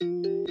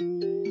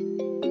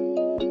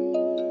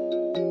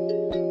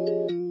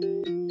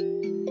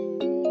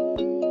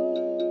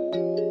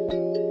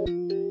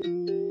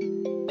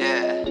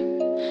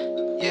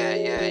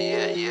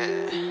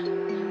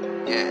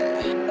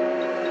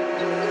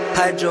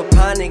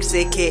Hydroponics,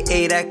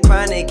 aka that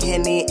chronic,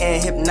 Henny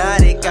and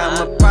hypnotic. I'm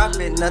a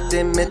prophet,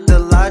 nothing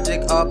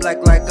mythologic. All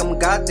black like I'm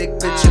gothic,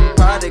 pitching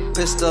product.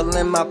 Pistol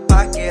in my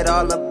pocket,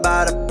 all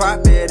about a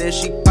profit. And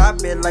she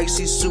pop it like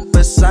she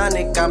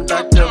supersonic. I'm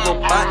Dr.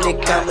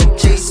 Robotnik, I'ma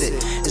chase it.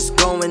 It's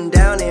going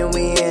down and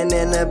we ain't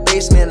in the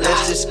basement.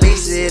 Let's just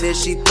face it. If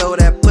she throw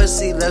that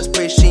pussy, let's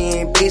pray she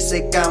ain't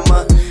basic.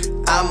 I'ma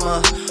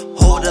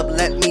hold up,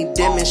 let me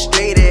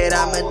demonstrate it.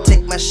 I'ma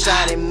take my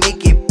shot and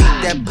make it.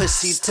 That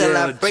pussy till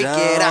I break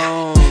it.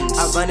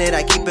 I run it,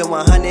 I keep it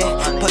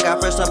 100. Put out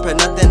first one, put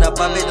nothing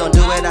above it. Don't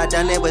do it, I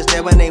done it. Was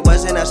there when they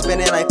wasn't. I spin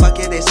it like fuck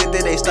it. They sit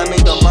there, they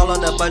stomach. Don't ball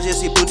on the budget.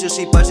 She boot you,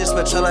 she budgets.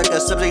 But chill like a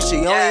subject. She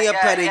only a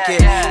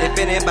predicate. If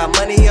it ain't about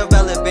money,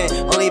 irrelevant.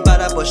 Only about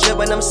that bullshit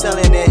when I'm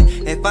selling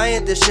it. If I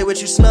ain't the shit, what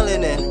you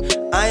smelling in?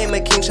 I am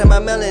a king, check my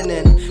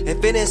melanin.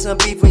 If it ain't some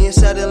beef when you're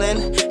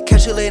settling,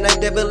 catch you late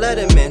night, David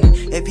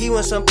Letterman. If he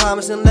wants some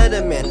promise, then let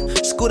him in.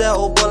 School that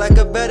old boy like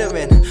a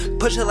veteran.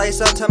 Push the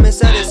lights out, time and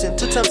Edison.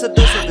 2 times a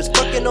dose of his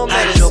fucking no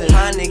medicine.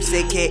 Hydroponics,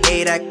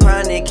 aka that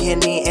chronic,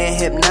 Henny and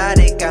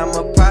hypnotic. I'm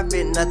a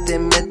prophet,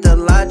 nothing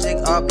mythologic.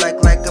 All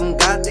black like I'm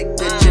gothic,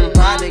 pitching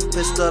product.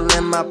 Pistol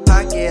in my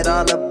pocket,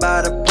 all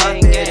about a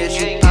profit. And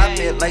she pop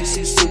it like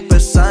she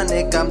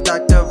supersonic. I'm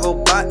Dr.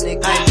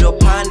 Robotnik.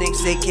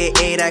 Hydroponics,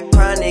 aka that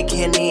chronic,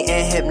 Henny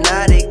and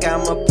hypnotic.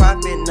 I'm a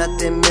prophet,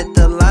 nothing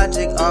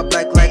mythologic. All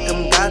black like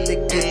I'm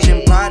gothic,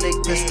 pitching product.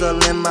 Pistol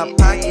in my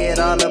pocket,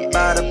 all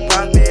about a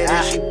profit.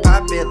 And she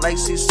pop it like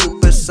she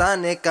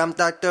supersonic. I'm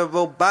Dr.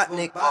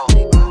 Robotnik.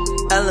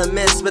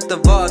 Elements with the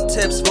raw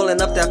tips,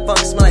 rolling up that funk,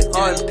 smell like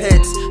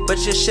armpits. But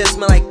your shit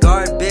smell like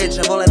garbage.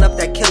 I'm rolling up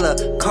that killer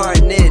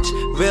carnage.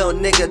 Real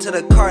nigga to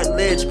the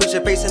cartilage. Put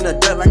your face in the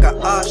dirt like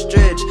an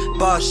ostrich.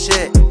 Boss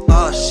shit,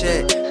 all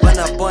shit. Run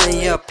up on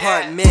your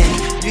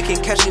apartment. You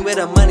can catch me where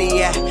the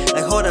money at.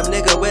 Like hold up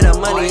nigga where the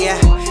money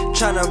at.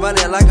 Tryna run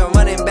it like I'm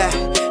running back.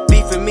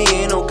 Beef for me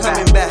ain't no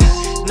coming back.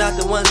 Not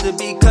the ones to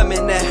be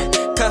coming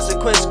at.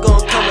 Consequence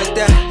gon' come with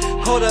that.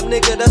 Hold up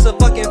nigga, that's a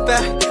fucking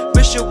fact.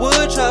 Wish you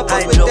would try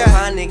fuck with that.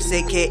 Hydroponics,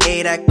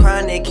 aka that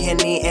chronic,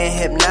 Henny and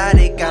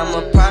hypnotic. I'm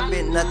a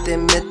prophet,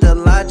 nothing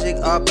mythologic.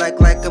 All black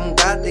like I'm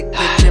gothic,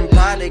 pitching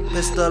product.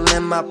 Pistol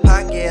in my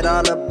pocket,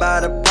 all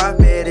about a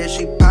profit. And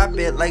she pop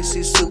it like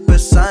she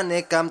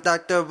supersonic. I'm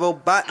Dr.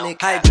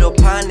 Robotnik.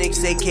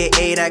 Hydroponics,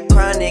 aka that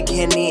chronic,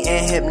 Henny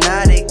and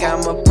hypnotic.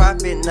 I'm a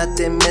prophet,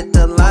 nothing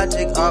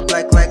mythologic. All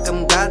black like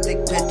I'm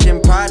gothic,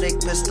 pitching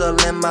product. Pistol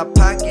in my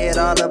pocket,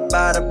 all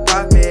about a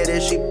profit.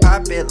 And she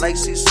pop it like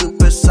she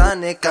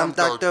supersonic. I'm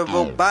Dr.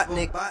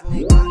 Robotnik.